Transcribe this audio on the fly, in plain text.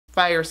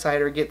Fire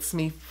cider gets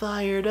me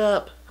fired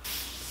up.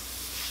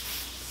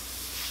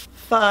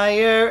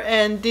 Fire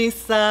and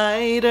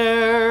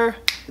cider.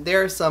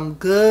 There are some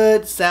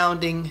good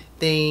sounding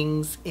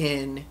things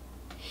in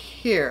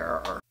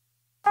here.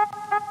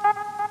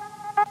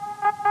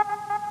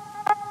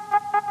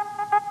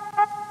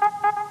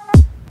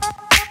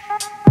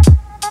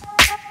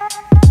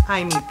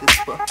 I need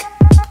this book.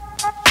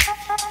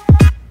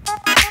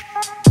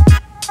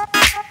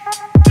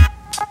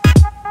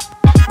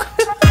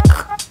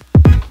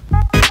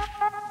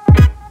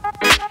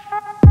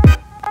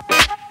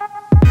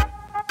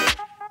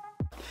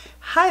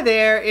 Hi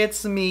there,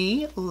 it's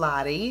me,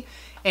 Lottie,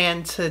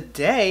 and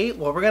today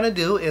what we're gonna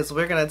do is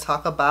we're gonna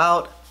talk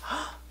about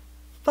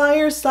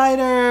fire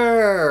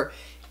cider.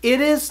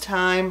 It is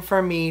time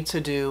for me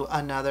to do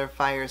another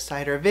fire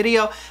cider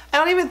video. I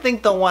don't even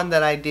think the one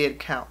that I did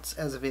counts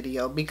as a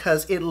video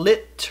because it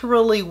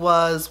literally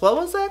was, what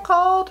was that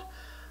called?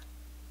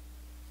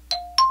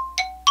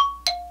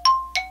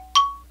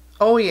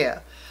 Oh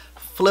yeah,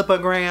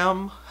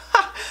 Flipagram.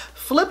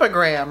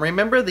 Flipagram,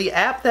 remember the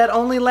app that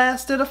only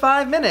lasted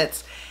 5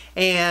 minutes?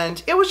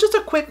 And it was just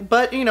a quick,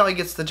 but you know, it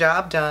gets the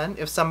job done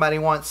if somebody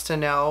wants to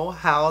know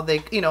how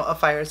they, you know, a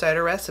fire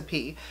cider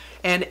recipe.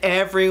 And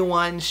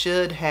everyone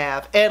should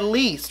have at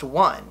least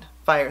one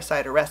fire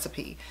cider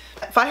recipe.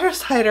 Fire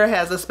cider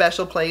has a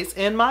special place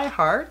in my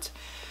heart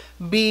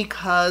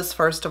because,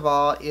 first of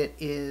all, it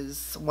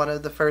is one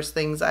of the first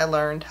things I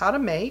learned how to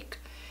make,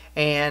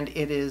 and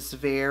it is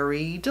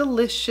very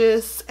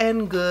delicious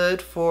and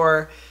good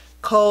for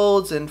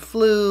colds and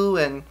flu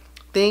and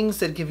things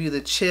that give you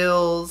the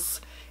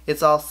chills.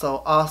 It's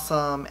also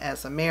awesome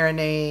as a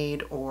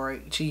marinade or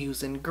to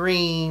use in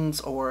greens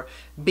or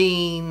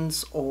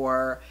beans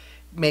or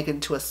make it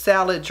into a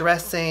salad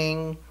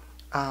dressing.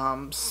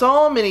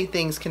 So many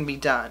things can be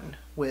done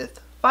with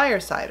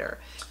fire cider.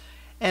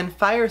 And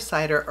fire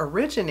cider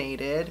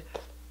originated,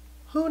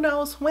 who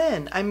knows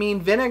when? I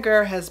mean,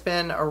 vinegar has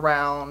been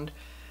around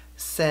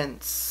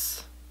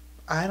since,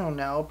 I don't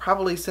know,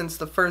 probably since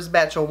the first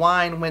batch of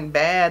wine went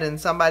bad and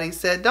somebody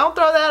said, don't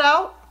throw that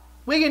out.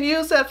 We can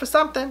use that for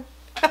something.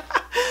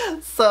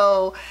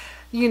 So,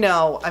 you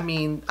know, I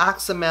mean,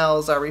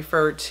 oxymels are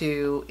referred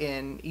to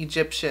in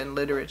Egyptian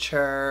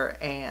literature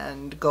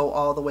and go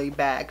all the way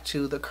back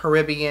to the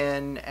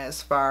Caribbean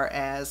as far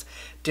as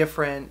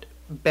different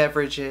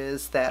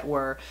beverages that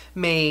were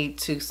made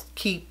to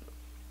keep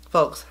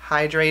folks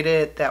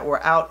hydrated that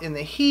were out in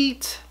the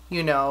heat,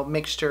 you know,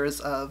 mixtures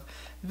of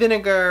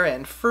vinegar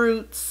and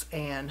fruits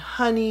and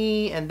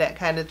honey and that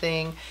kind of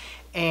thing.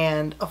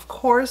 And of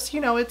course, you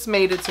know, it's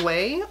made its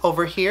way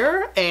over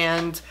here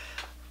and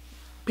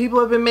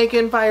people have been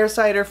making fire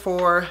cider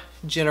for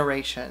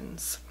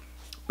generations.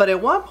 But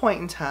at one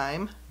point in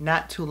time,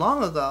 not too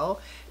long ago,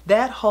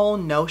 that whole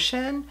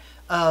notion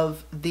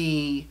of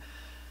the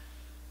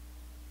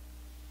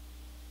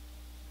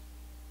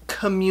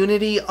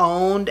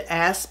community-owned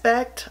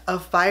aspect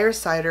of fire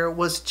cider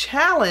was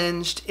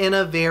challenged in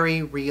a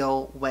very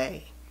real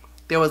way.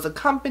 There was a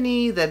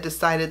company that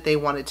decided they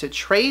wanted to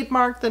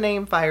trademark the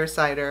name fire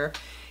cider,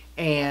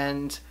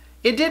 and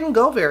it didn't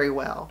go very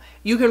well.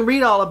 You can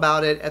read all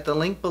about it at the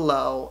link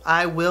below.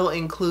 I will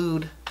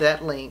include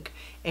that link.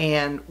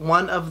 And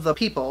one of the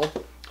people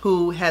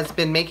who has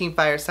been making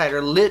fire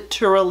cider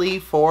literally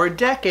for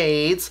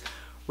decades,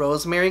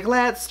 Rosemary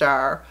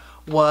Gladstar,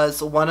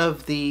 was one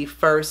of the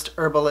first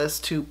herbalists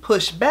to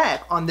push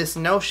back on this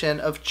notion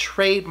of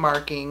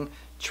trademarking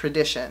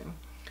tradition.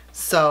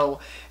 So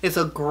it's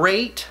a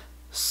great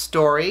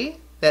story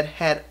that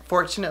had,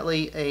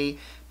 fortunately, a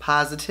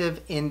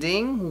positive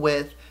ending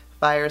with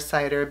fire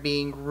cider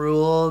being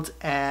ruled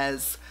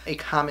as a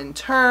common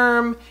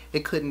term.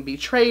 It couldn't be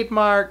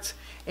trademarked.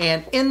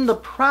 And in the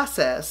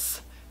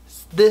process,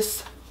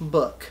 this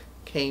book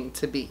came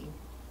to be.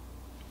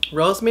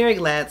 Rosemary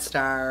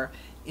Gladstar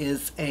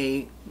is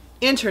a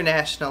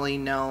internationally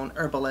known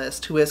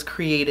herbalist who has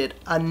created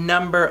a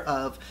number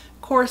of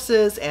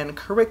courses and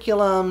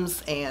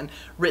curriculums and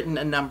written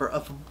a number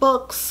of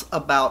books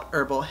about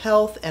herbal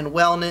health and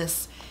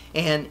wellness.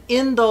 And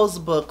in those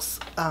books,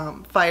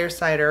 fire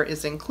cider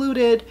is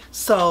included.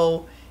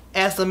 So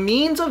as a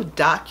means of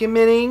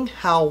documenting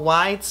how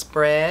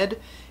widespread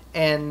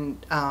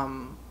and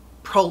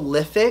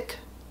prolific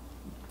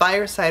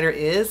fire cider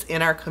is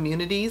in our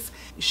communities,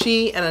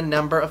 she and a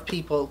number of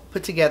people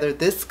put together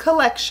this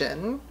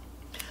collection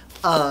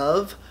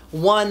of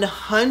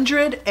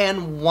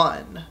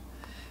 101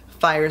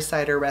 fire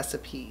cider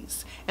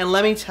recipes. And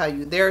let me tell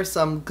you, there are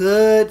some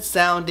good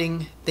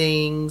sounding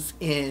things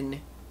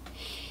in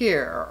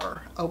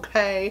here,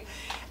 okay?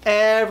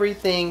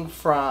 Everything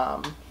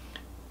from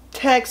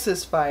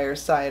Texas fire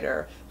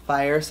cider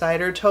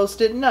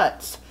toasted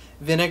nuts,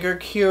 vinegar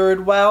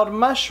cured wild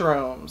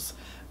mushrooms,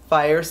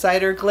 fire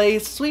cider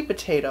glazed sweet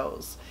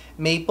potatoes,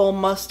 maple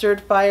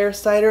mustard fire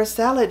cider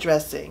salad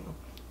dressing,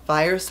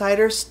 fire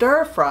cider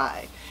stir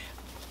fry,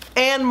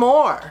 and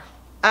more.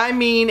 I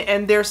mean,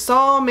 and there's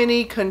so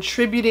many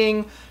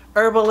contributing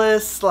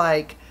herbalists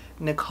like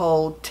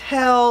Nicole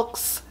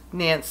Telks,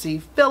 Nancy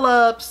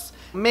Phillips,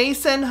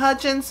 Mason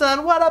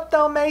Hutchinson, what up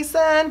though,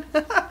 Mason?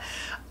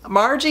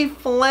 Margie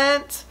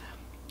Flint.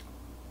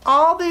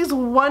 All these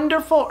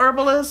wonderful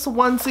herbalists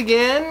once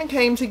again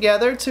came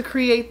together to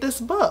create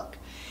this book.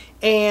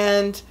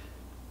 And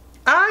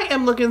I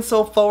am looking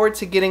so forward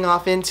to getting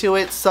off into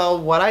it. So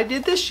what I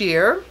did this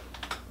year,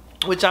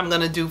 which I'm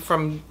going to do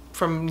from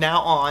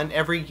now on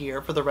every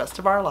year for the rest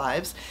of our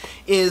lives,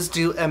 is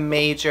do a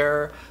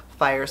major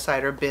fire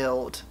cider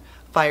build,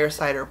 fire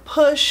cider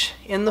push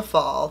in the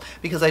fall,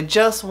 because I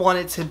just want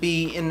it to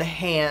be in the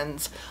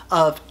hands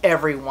of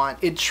everyone.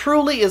 It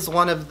truly is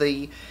one of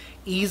the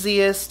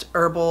easiest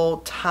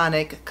herbal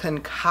tonic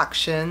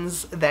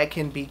concoctions that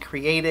can be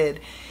created,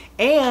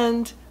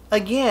 and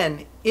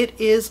again, it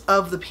is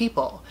of the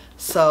people.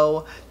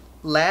 So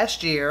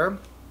last year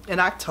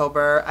in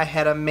October I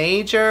had a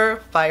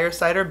major fire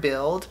cider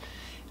build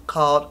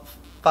called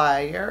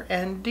Fire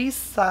and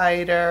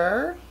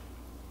Cider.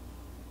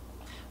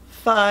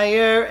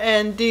 Fire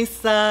and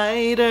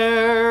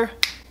Cider.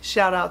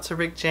 Shout out to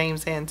Rick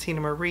James and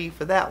Tina Marie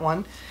for that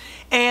one.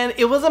 And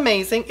it was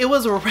amazing. It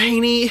was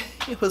rainy.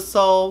 It was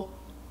so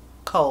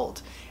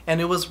cold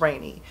and it was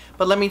rainy.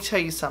 But let me tell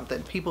you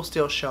something. People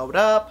still showed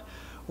up.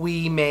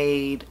 We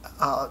made,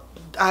 I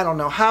don't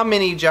know how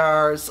many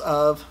jars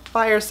of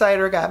fire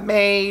cider got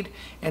made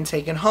and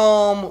taken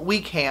home.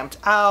 We camped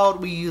out.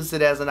 We used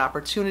it as an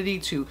opportunity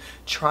to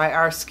try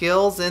our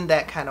skills in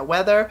that kind of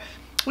weather.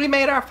 We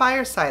made our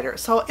fire cider.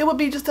 So it would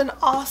be just an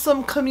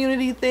awesome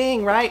community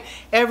thing, right?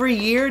 Every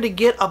year to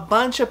get a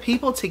bunch of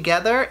people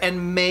together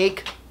and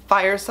make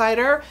fire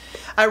cider.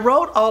 I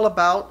wrote all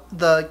about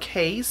the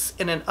case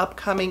in an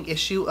upcoming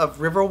issue of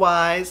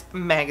Riverwise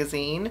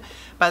magazine.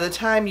 By the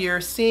time you're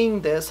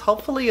seeing this,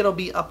 hopefully it'll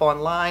be up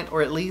online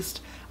or at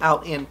least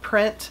out in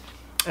print,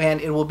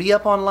 and it will be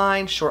up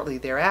online shortly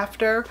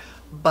thereafter.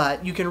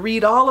 But you can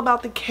read all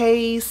about the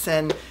case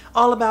and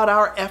all about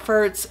our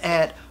efforts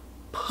at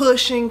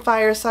pushing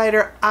fire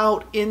cider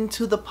out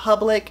into the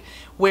public,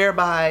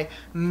 whereby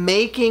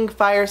making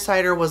fire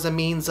cider was a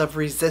means of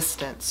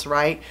resistance,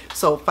 right?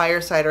 So fire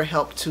cider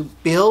helped to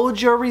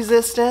build your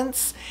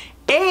resistance,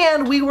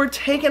 and we were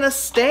taking a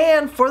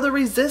stand for the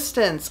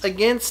resistance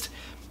against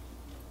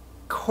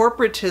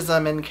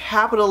corporatism and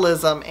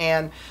capitalism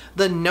and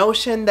the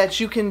notion that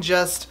you can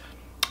just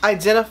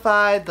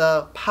identify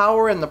the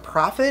power and the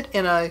profit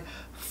in a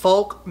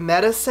folk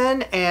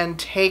medicine and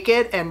take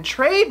it and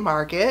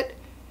trademark it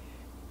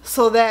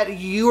so that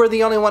you are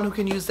the only one who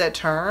can use that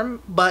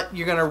term, but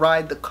you're going to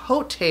ride the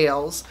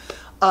coattails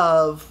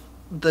of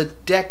the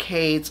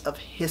decades of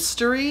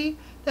history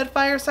that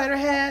fire cider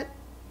had.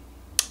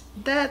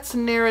 That's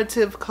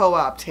narrative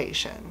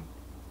co-optation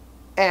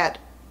at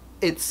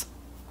its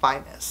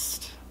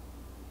finest.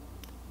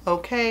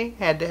 Okay,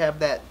 had to have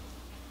that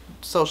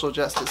social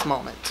justice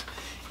moment.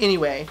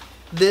 Anyway,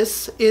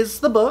 this is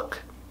the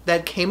book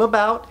that came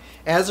about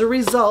as a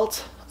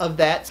result of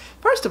that.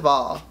 First of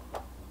all,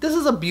 this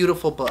is a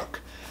beautiful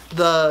book.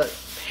 The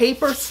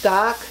paper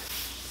stock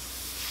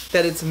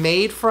that it's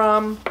made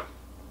from,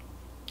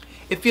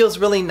 it feels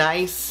really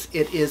nice.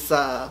 It is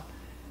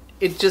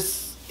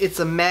it's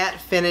a matte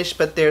finish,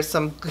 but there's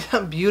some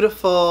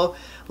beautiful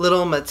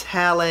little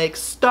metallic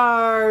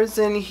stars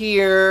in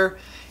here,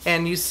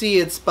 and you see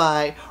it's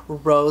by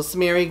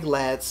Rosemary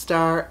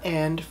Gladstar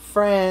and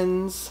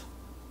Friends.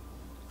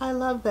 I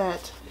love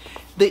that.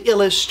 The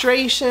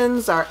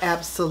illustrations are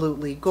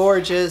absolutely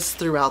gorgeous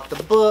throughout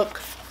the book.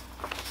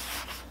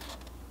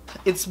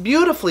 It's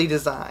beautifully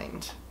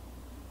designed.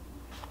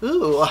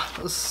 Ooh,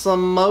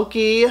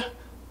 smoky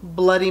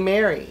Bloody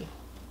Mary.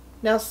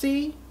 Now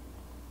see,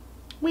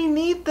 we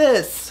need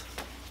this.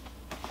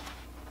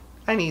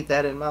 I need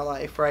that in my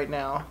life right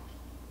now.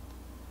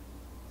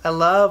 I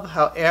love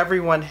how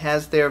everyone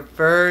has their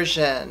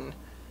version.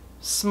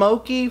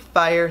 Smoky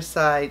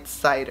Fireside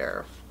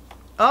Cider.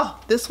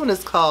 Oh, this one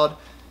is called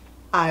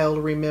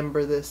I'll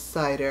Remember This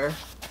Cider.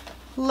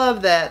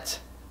 Love that.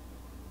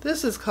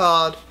 This is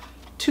called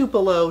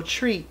Tupelo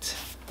Treat.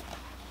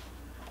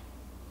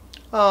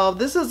 Oh,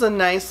 this is a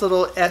nice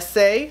little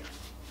essay.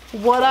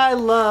 What I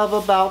love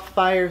about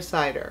fire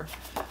cider.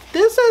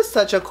 This is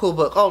such a cool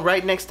book. Oh,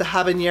 right next to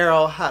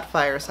Habanero Hot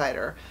Fire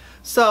Cider.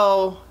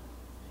 So,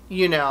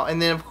 you know,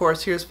 and then of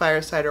course here's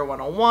Fire Cider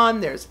 101.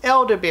 There's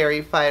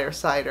Elderberry Fire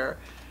Cider.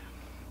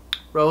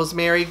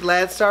 Rosemary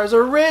Gladstar's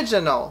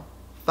original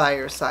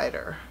fire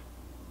cider.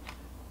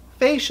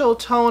 Facial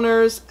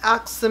toners,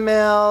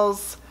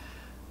 oxymels,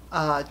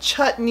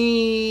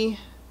 chutney.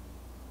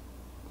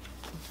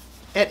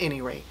 At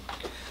any rate,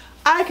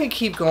 I could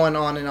keep going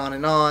on and on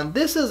and on.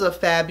 This is a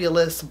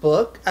fabulous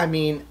book. I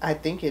mean, I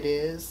think it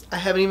is. I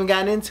haven't even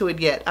gotten into it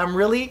yet. I'm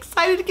really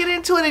excited to get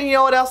into it, and you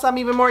know what else I'm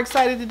even more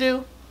excited to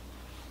do?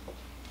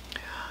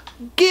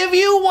 Give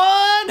you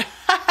one!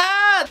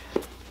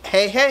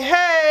 Hey, hey,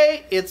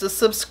 hey! It's a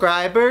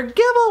subscriber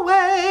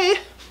giveaway!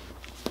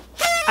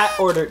 I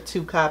ordered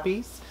 2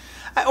 copies.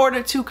 I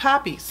ordered 2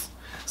 copies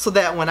so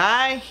that when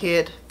I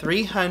hit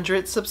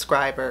 300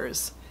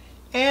 subscribers,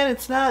 and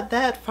it's not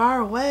that far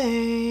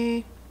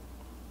away,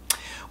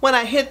 when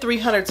I hit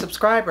 300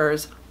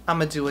 subscribers, I'm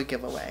gonna do a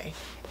giveaway.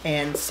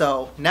 And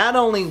so not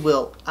only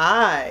will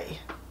I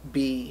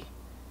be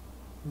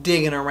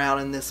digging around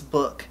in this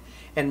book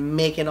and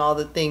making all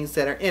the things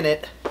that are in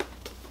it,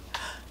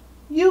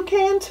 you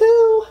can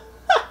too.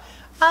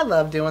 I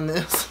love doing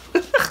this.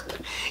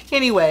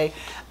 Anyway,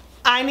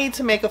 I need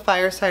to make a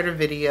fire cider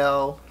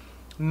video.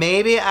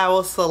 Maybe I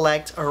will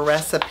select a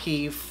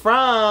recipe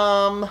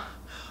from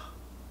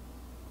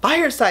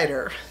fire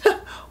cider.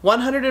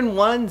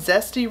 101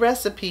 zesty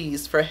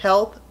recipes for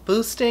health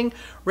boosting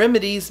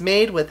remedies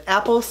made with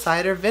apple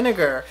cider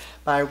vinegar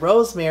by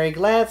Rosemary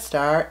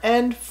Gladstar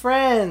and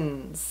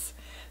friends.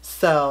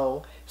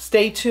 So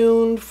stay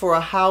tuned for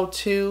a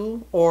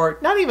how-to, or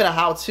not even a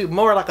how-to,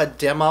 more like a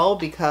demo,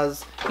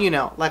 because, you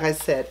know, like I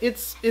said,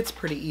 it's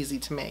pretty easy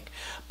to make.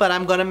 But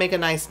I'm going to make a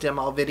nice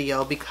demo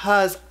video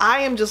because I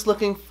am just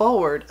looking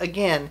forward,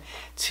 again,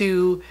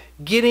 to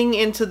getting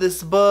into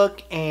this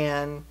book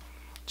and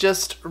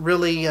just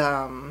really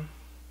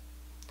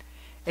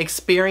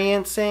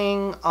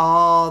experiencing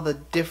all the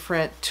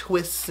different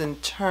twists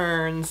and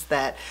turns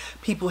that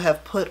people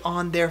have put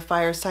on their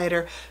fire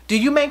cider. Do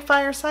you make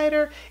fire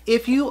cider?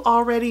 If you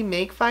already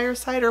make fire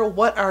cider,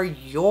 what are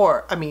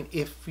your, I mean,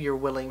 if you're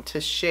willing to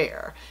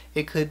share,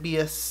 it could be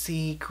a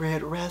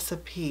secret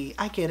recipe.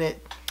 I get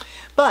it.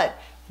 But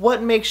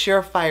what makes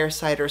your fire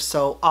cider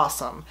so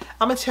awesome?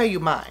 I'm gonna tell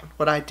you mine,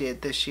 what I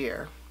did this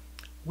year.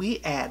 We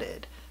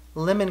added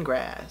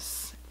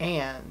lemongrass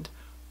and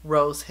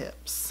rose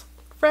hips,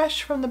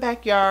 fresh from the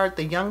backyard.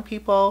 The young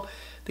people,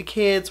 the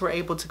kids, were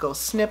able to go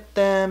snip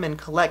them and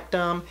collect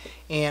them,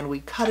 and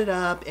we cut it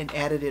up and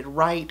added it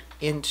right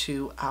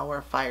into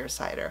our fire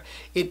cider.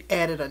 It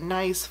added a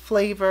nice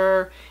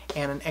flavor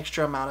and an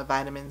extra amount of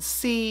vitamin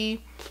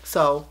C.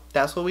 So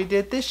that's what we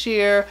did this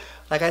year.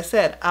 Like I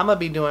said, I'm gonna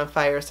be doing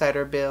fire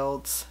cider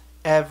builds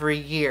every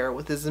year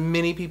with as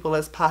many people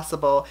as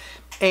possible,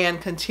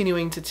 and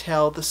continuing to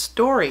tell the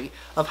story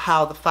of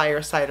how the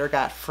fire cider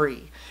got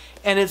free.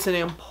 And it's an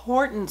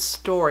important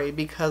story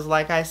because,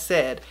 like I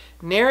said,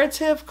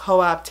 narrative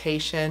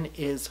co-optation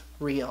is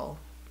real.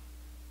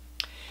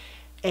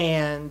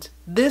 And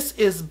this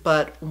is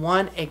but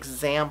one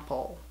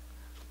example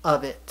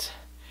of it.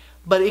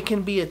 But it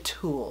can be a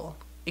tool.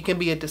 It can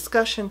be a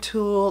discussion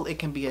tool. It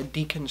can be a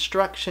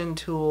deconstruction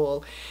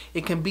tool.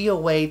 It can be a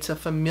way to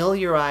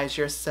familiarize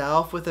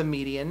yourself with a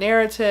media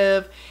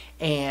narrative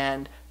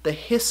and the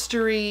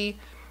history,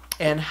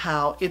 and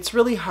how it's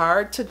really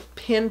hard to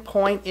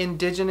pinpoint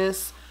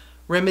indigenous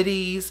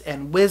remedies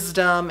and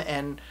wisdom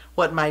and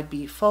what might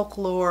be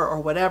folklore or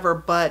whatever,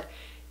 but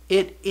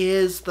it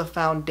is the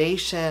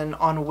foundation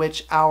on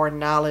which our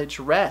knowledge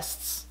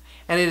rests.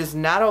 And it is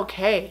not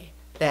okay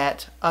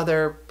that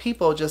other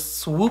people just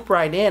swoop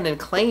right in and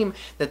claim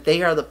that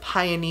they are the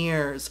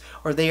pioneers,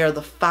 or they are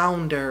the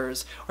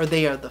founders, or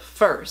they are the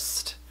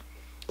first.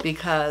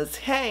 Because,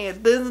 hey,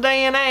 at this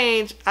day and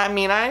age, I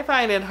mean, I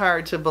find it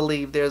hard to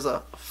believe there's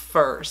a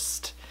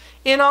first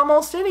in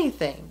almost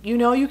anything. You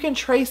know, you can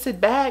trace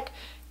it back.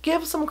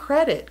 Give some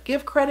credit.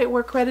 Give credit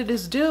where credit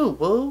is due.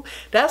 Woo.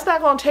 That's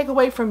not going to take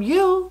away from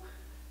you,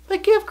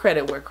 but give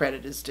credit where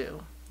credit is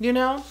due, you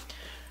know?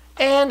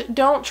 And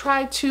don't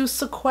try to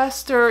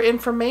sequester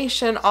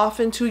information off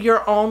into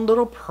your own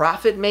little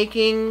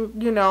profit-making,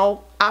 you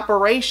know,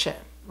 operation,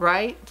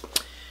 right?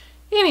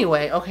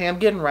 Anyway, okay, I'm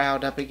getting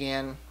riled up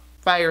again.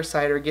 Fire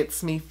cider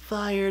gets me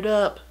fired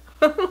up.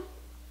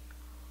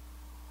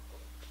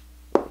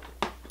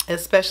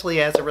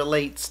 Especially as it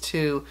relates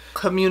to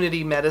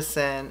community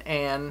medicine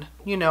and,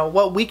 you know,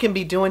 what we can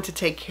be doing to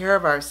take care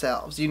of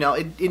ourselves. You know,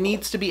 it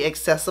needs to be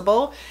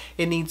accessible.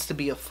 It needs to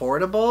be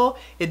affordable.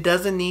 It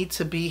doesn't need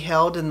to be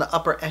held in the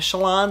upper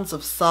echelons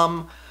of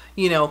some,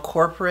 you know,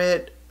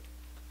 corporate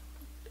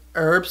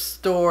herb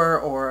store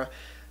or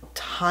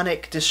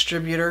tonic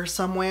distributor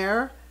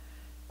somewhere.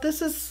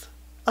 This is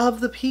of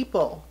the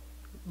people.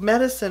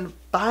 Medicine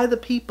by the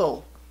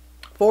people,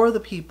 for the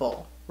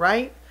people,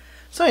 right?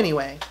 So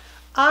anyway,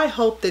 I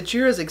hope that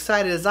you're as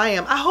excited as I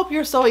am. I hope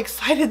you're so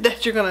excited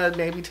that you're gonna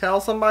maybe tell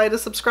somebody to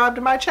subscribe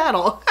to my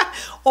channel.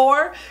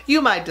 Or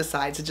you might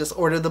decide to just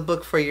order the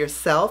book for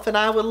yourself, and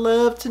I would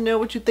love to know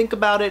what you think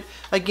about it.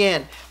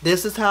 Again,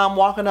 this is how I'm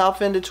walking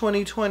off into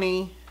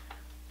 2020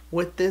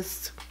 with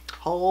this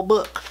whole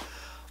book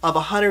of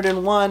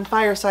 101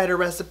 fire cider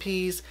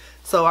recipes.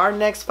 So our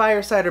next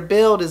fire cider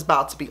build is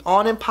about to be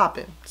on and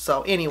popping.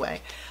 So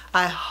anyway,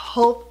 I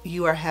hope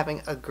you are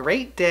having a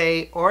great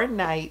day or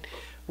night,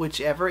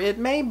 whichever it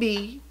may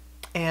be,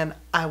 and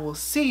I will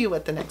see you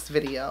at the next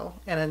video.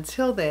 And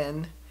until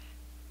then,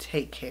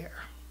 take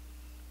care.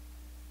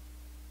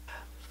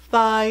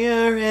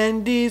 Fire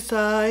and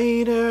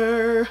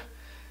decider,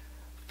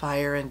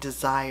 fire and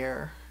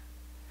desire.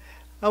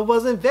 I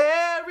wasn't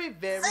very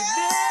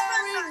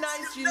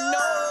nice, you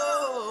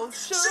know.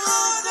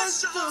 Sugar,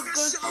 sugar,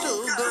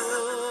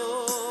 sugar.